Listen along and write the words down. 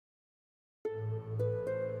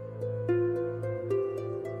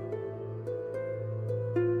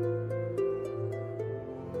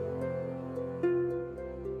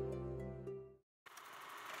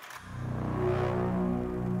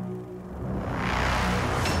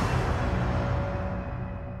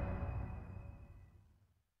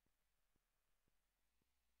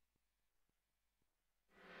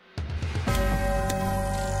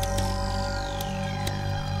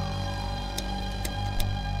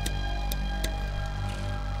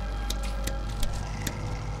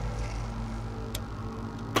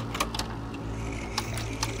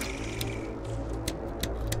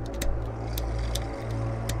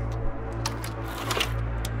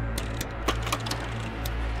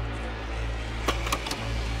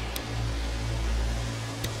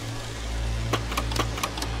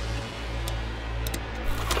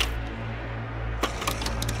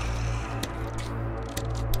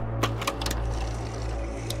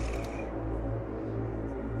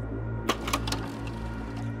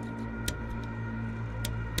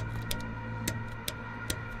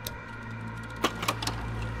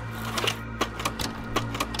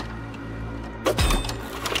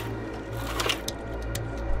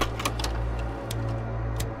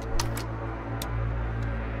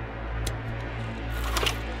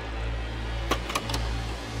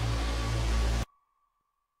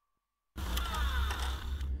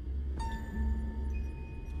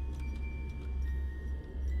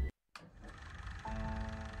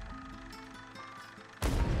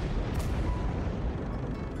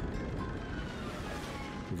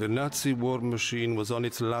The Nazi war machine was on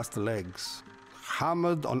its last legs,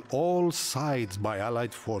 hammered on all sides by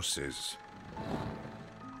Allied forces.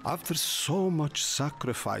 After so much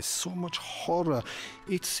sacrifice, so much horror,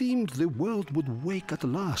 it seemed the world would wake at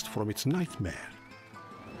last from its nightmare.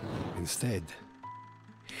 Instead,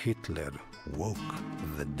 Hitler woke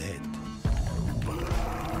the dead.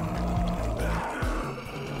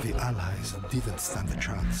 The Allies didn't stand a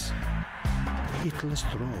chance. Hitler's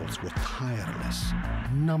trolls were tireless,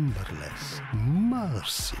 numberless,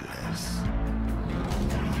 merciless.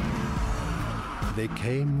 They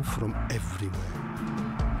came from everywhere.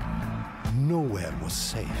 Nowhere was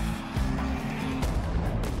safe.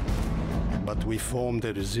 But we formed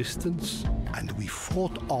a resistance, and we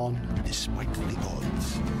fought on despite the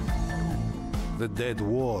odds. The Dead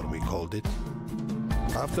War, we called it.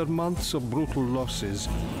 After months of brutal losses,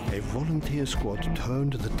 a volunteer squad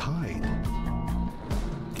turned the tide.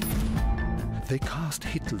 They cast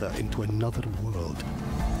Hitler into another world,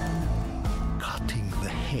 cutting the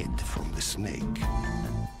head from the snake.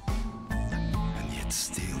 And yet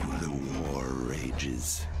still the war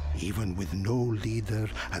rages. Even with no leader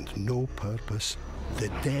and no purpose, the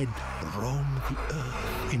dead roam the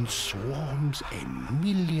earth in swarms 1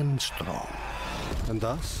 million strong. And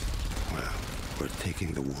us? Well, we're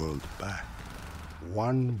taking the world back,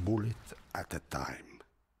 one bullet at a time.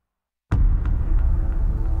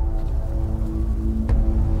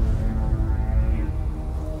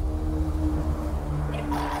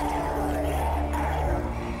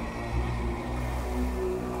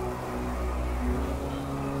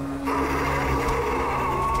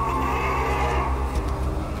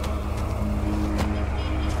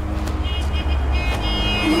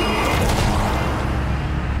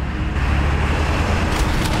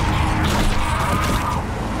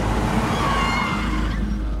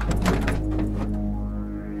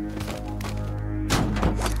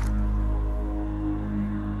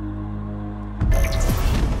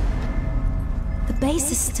 The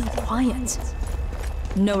base is still quiet.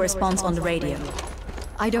 No response on the radio.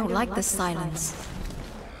 I don't like this silence.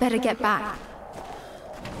 Better get back.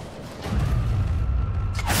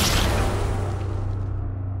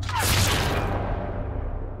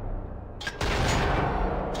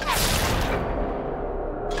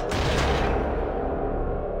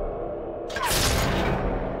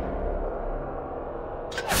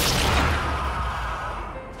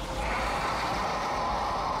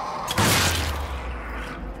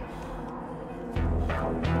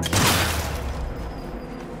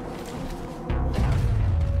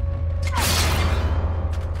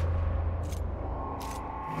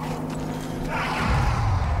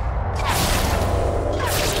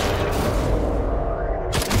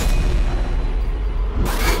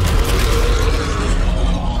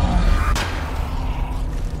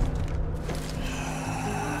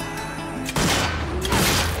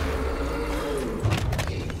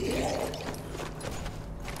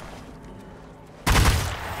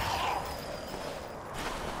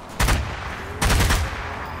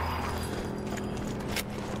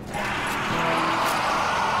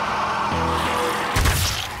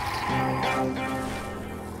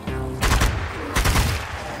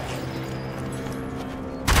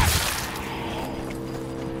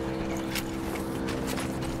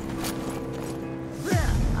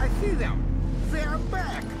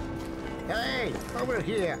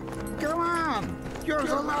 Here. Come on! You're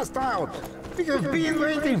the last out! We've been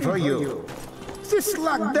waiting for you! This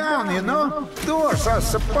locked down, you know? Doors are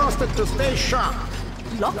supposed to stay shut!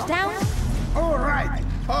 Lockdown? Alright,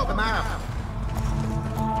 open up!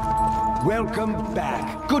 Welcome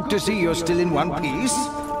back. Good to see you're still in one piece.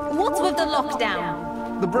 What's with the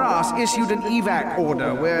lockdown? The brass issued an evac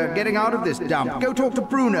order. We're getting out of this dump. Go talk to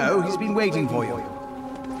Bruno. He's been waiting for you.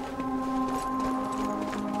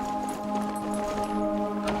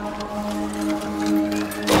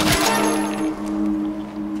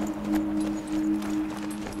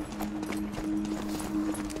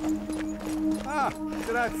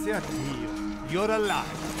 Grazie a Dio. You're alive.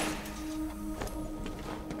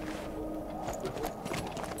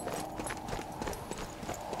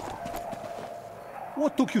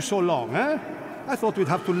 What took you so long, eh? I thought we'd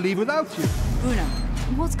have to leave without you. Bruno,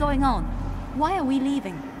 what's going on? Why are we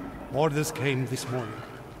leaving? Orders came this morning.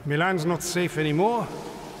 Milan's not safe anymore,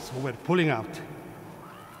 so we're pulling out.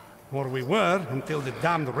 Or we were, until the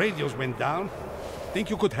damned radios went down. Think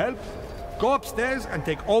you could help? Go upstairs and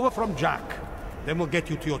take over from Jack. Then we'll get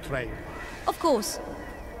you to your train. Of course.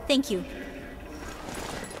 Thank you.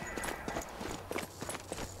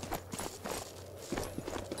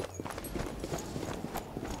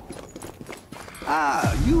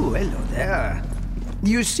 Ah, you, hello there.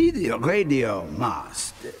 You see the radio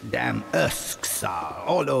mast? damn husks are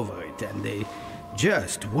all over it, and they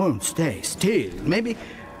just won't stay still. Maybe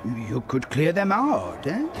you could clear them out,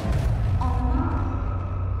 eh?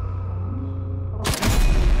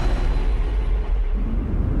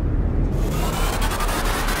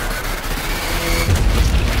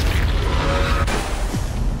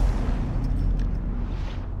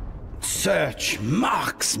 Search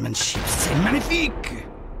marksmanship, c'est magnifique!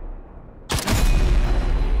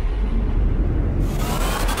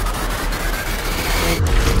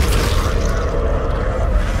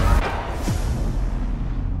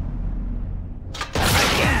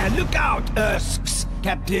 Again, look out, husks!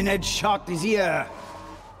 Captain Headshot is here!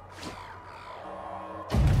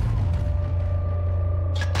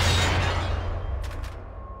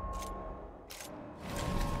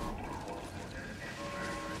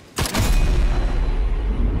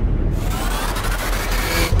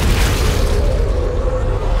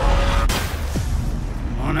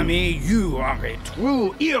 You are a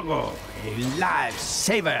true hero, a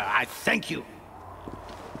lifesaver. I thank you.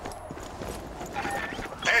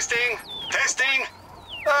 Testing, testing.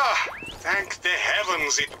 Ah, thank the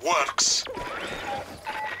heavens it works.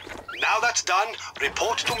 Now that's done,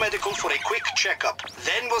 report to medical for a quick checkup.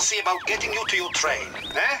 Then we'll see about getting you to your train,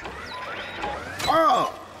 eh?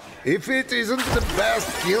 Oh, if it isn't the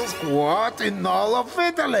best kill squad in all of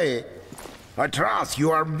Italy. I trust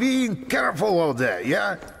you are being careful out there,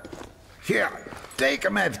 yeah? Here, take a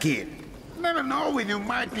medkit. Never know when you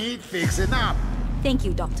might need fixing up. Thank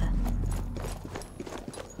you, Doctor.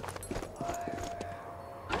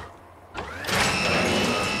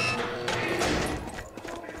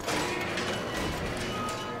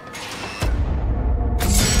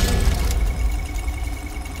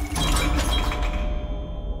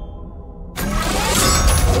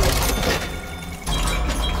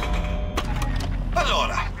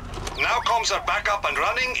 Are back up and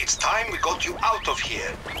running. It's time we got you out of here.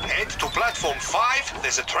 Head to platform 5.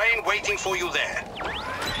 There's a train waiting for you there.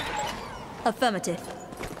 Affirmative.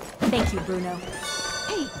 Thank you, Bruno.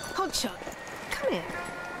 Hey, Hotshot, come here.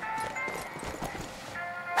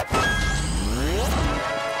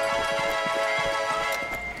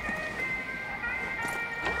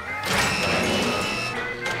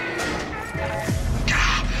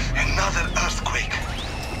 Another earthquake.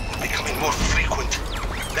 Becoming more frequent.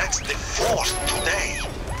 That's the 4th today.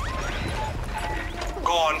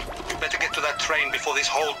 Go on. You better get to that train before this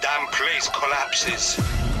whole damn place collapses.